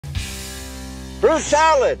Fruit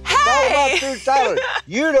salad. Hey! It's all about fruit salad.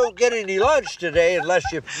 You don't get any lunch today unless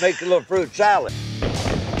you make a little fruit salad.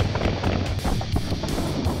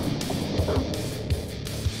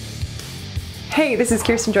 Hey, this is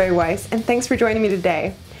Kirsten Joy Weiss, and thanks for joining me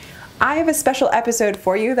today. I have a special episode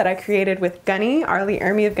for you that I created with Gunny, our Lee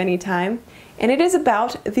Ermey of Gunny Time, and it is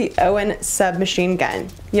about the Owen submachine gun.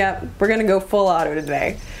 Yep, we're gonna go full auto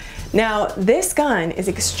today. Now, this gun is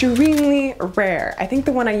extremely rare. I think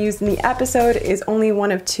the one I used in the episode is only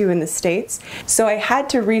one of 2 in the States, so I had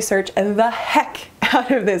to research the heck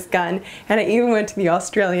out of this gun, and I even went to the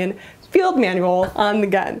Australian field manual on the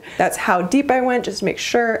gun. That's how deep I went, just to make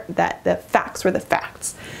sure that the facts were the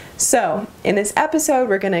facts. So, in this episode,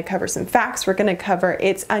 we're gonna cover some facts, we're gonna cover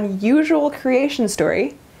its unusual creation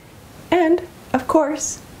story, and, of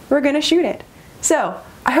course, we're gonna shoot it. So,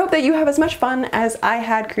 I hope that you have as much fun as I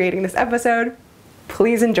had creating this episode.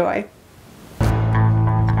 Please enjoy.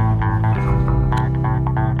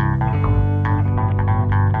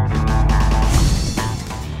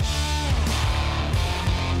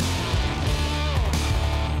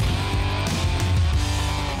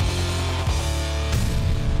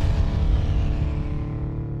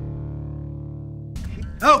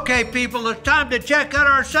 Okay, people, it's time to check out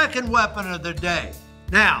our second weapon of the day.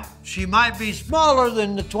 Now, she might be smaller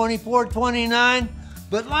than the 24-29,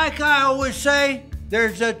 but like I always say,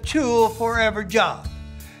 there's a tool for every job.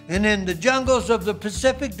 And in the jungles of the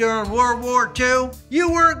Pacific during World War II,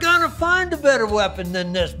 you weren't gonna find a better weapon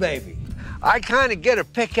than this baby. I kind of get to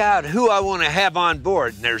pick out who I want to have on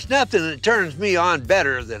board, and there's nothing that turns me on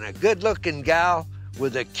better than a good-looking gal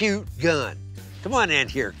with a cute gun. Come on in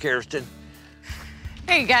here, Kirsten.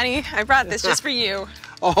 Hey, Gunny, I brought this just for you.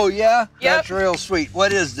 Oh, yeah? Yep. That's real sweet.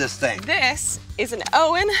 What is this thing? This is an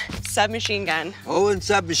Owen submachine gun. Owen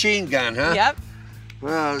submachine gun, huh? Yep.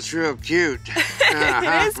 Well, it's real cute.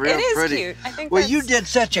 It is pretty. cute. I think well, you did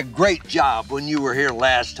such a great job when you were here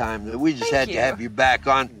last time that we just had to have you back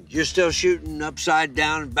on. You're still shooting upside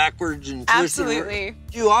down and backwards and twisting. Absolutely.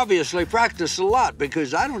 You obviously practice a lot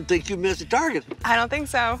because I don't think you missed a target. I don't think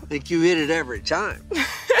so. I think you hit it every time.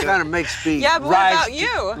 Kind of makes me yeah, but rise what about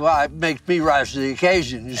you? Well, it makes me rise to the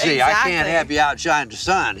occasion. You see, Exactly. I can't have you outshine the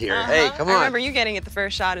sun here. Hey, come on. I remember you getting it the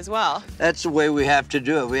first shot as well. That's the way we have to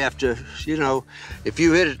do it. We have to, you know, if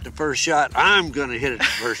you hit it the first shot, I'm gonna hit it the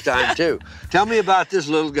first time too. Tell me about this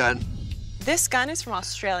little gun. This gun is from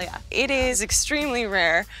Australia. It is extremely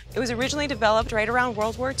rare. It was originally developed right around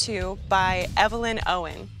World War II by Evelyn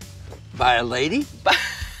Owen. By a lady?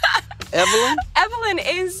 Evelyn? Evelyn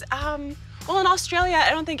is, well, in Australia, I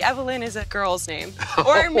don't think Evelyn is a girl's name.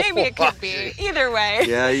 Or maybe it could be. Either way.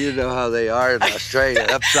 Yeah, you know how they are in Australia,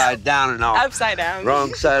 upside down and all. Upside down.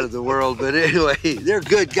 Wrong side of the world. But anyway, they're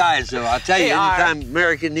good guys, though. I'll tell you, anytime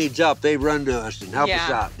America needs help, they run to us and help us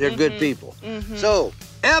out. They're good people. So,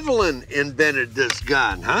 Evelyn invented this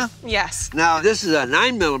gun, huh? Yes. Now, this is a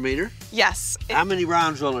 9mm. Yes. How many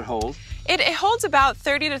rounds will it hold? It holds about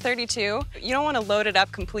 30 to 32. You don't want to load it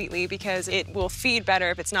up completely because it will feed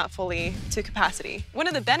better if it's not fully to capacity. One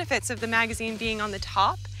of the benefits of the magazine being on the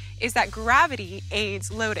top is that gravity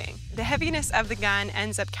aids loading. The heaviness of the gun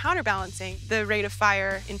ends up counterbalancing the rate of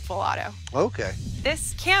fire in full auto. Okay.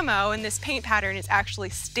 This camo and this paint pattern is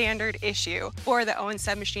actually standard issue for the Owen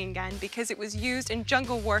submachine gun because it was used in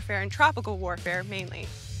jungle warfare and tropical warfare mainly.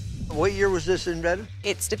 What year was this invented?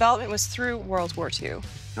 Its development was through World War II.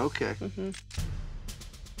 Okay.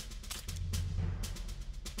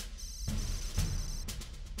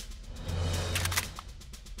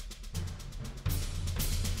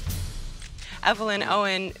 Evelyn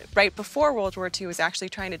Owen, right before World War II, was actually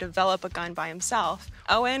trying to develop a gun by himself.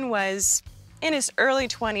 Owen was in his early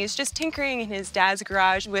 20s, just tinkering in his dad's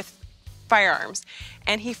garage with firearms.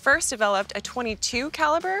 And he first developed a .22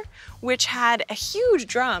 caliber, which had a huge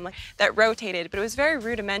drum that rotated, but it was very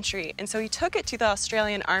rudimentary. And so he took it to the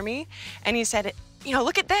Australian Army and he said, you know,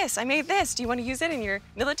 look at this, I made this. Do you want to use it in your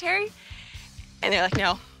military? And they're like,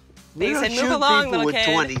 no. They said, move along, little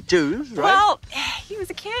kid. With .22s, right? Well, he was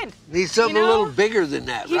a kid. Needs something a little bigger than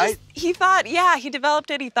that, right? He thought, yeah, he developed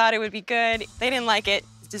it. He thought it would be good. They didn't like it.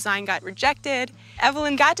 His design got rejected.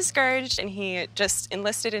 Evelyn got discouraged and he just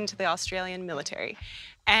enlisted into the Australian military.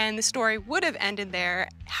 And the story would have ended there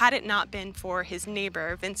had it not been for his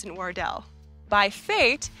neighbor, Vincent Wardell. By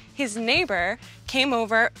fate, his neighbor came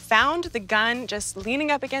over, found the gun just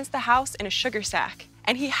leaning up against the house in a sugar sack.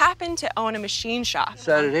 And he happened to own a machine shop.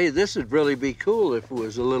 Decided, hey, this would really be cool if it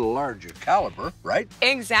was a little larger caliber, right?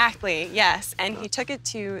 Exactly, yes. And he took it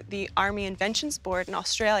to the Army Inventions Board in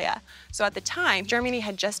Australia. So at the time, Germany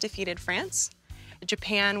had just defeated France.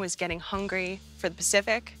 Japan was getting hungry for the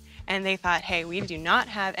Pacific. and they thought, hey, we do not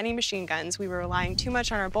have any machine guns. We were relying too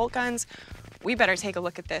much on our bolt guns. We better take a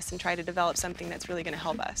look at this and try to develop something that's really going to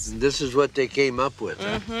help us. And this is what they came up with,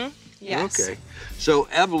 huh? Mm-hmm. Yes. Okay. So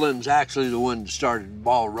Evelyn's actually the one that started the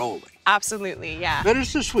ball rolling. Absolutely, yeah. But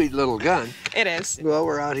it's a sweet little gun. It is. Well,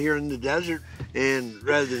 we're out here in the desert, and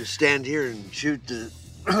rather than stand here and shoot the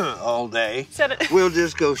all day, we'll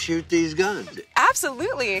just go shoot these guns.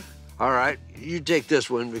 Absolutely. All right, you take this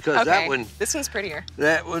one because that one... This one's prettier.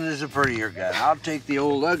 That one is a prettier gun. I'll take the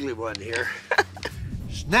old ugly one here.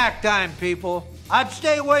 Snack time, people. I'd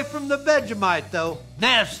stay away from the Vegemite, though.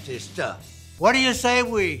 Nasty stuff. What do you say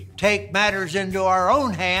we take matters into our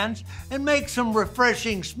own hands and make some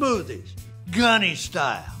refreshing smoothies, Gunny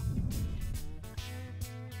style?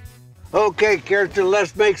 Okay, Kirsten,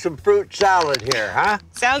 let's make some fruit salad here, huh?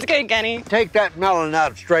 Sounds good, Gunny. Take that melon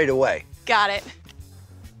out straight away. Got it.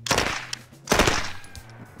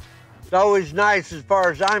 It's always nice, as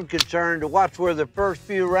far as I'm concerned, to watch where the first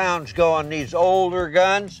few rounds go on these older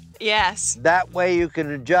guns. Yes. That way you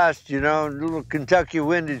can adjust, you know, a little Kentucky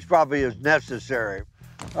windage probably is necessary.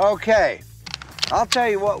 Okay, I'll tell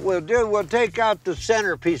you what we'll do. We'll take out the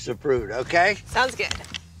center piece of fruit, okay? Sounds good.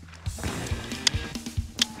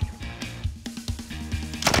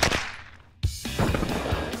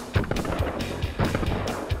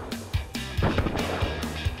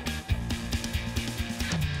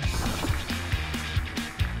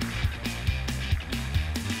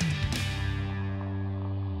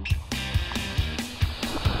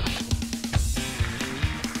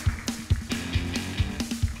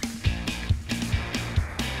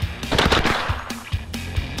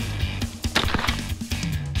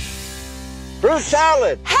 Fruit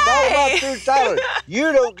salad. Hey! It's all about fruit salad.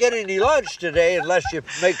 You don't get any lunch today unless you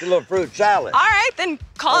make a little fruit salad. All right, then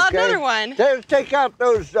call out another one. Let's take out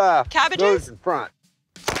those cabbages? Those in front.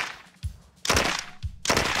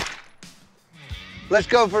 Let's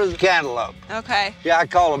go for the cantaloupe. Okay. Yeah, I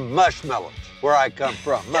call them mushmelons, where I come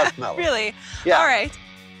from. Mushmelons. Really? Yeah. All right.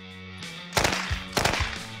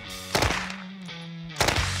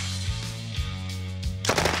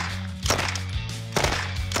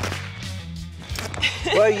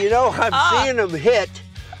 Well, you know, I'm seeing them hit,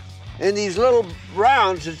 and these little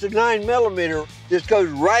rounds, it's a 9mm, just goes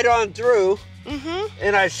right on through,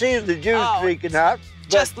 and I see the juice leaking out.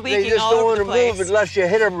 Just but leaking they just all don't over want the to place. move unless you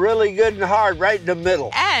hit them really good and hard right in the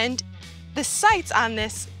middle. And the sights on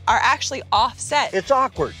this are actually offset. It's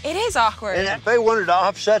awkward. It is awkward. And if they wanted to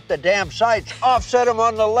offset the damn sights, offset them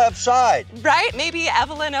on the left side. Right? Maybe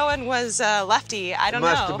Evelyn Owen was lefty. I don't know.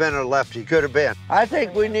 Must have been a lefty. Could have been. I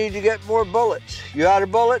think we need to get more bullets. You out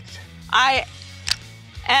of bullets? I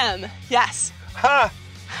am, yes. Ha!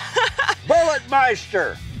 Bullet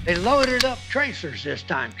Meister. They loaded up tracers this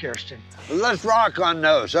time, Kirsten. Let's rock on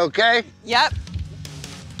those, okay? Yep.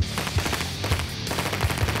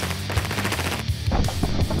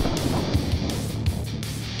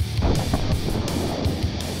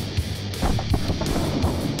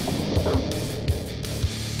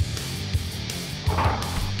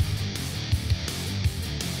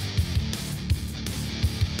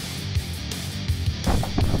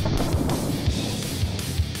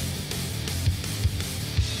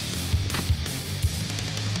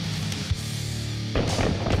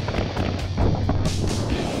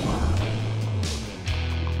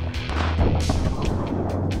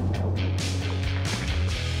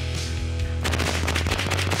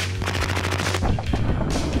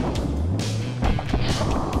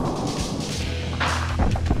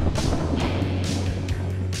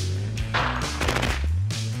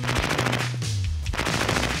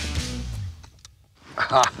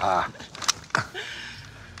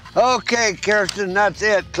 Okay, Kirsten, that's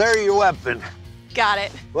it. Clear your weapon. Got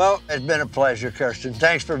it. Well, it's been a pleasure, Kirsten.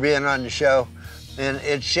 Thanks for being on the show. And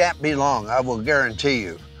it shan't be long, I will guarantee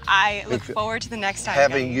you. I look forward to the next time.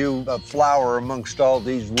 Having you a flower amongst all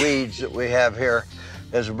these weeds that we have here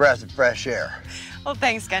is a breath of fresh air. Well,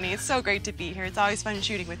 thanks, Gunny. It's so great to be here. It's always fun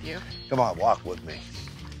shooting with you. Come on, walk with me.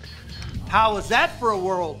 How was that for a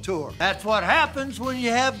world tour? That's what happens when you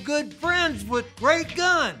have good friends with great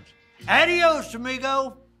guns. Adios,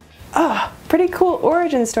 amigo. Oh, pretty cool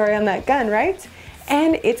origin story on that gun, right?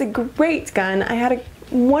 And it's a great gun. I had a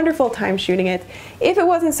wonderful time shooting it. If it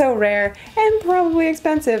wasn't so rare and probably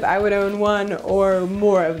expensive, I would own one or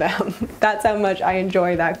more of them. That's how much I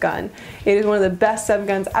enjoy that gun. It is one of the best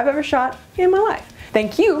subguns I've ever shot in my life.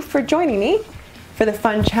 Thank you for joining me for the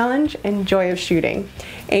fun challenge and joy of shooting.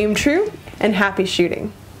 Aim true and happy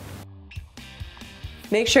shooting.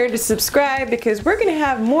 Make sure to subscribe because we're gonna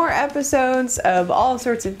have more episodes of all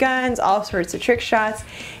sorts of guns, all sorts of trick shots,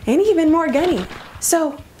 and even more Gunny.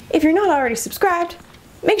 So if you're not already subscribed,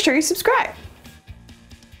 make sure you subscribe.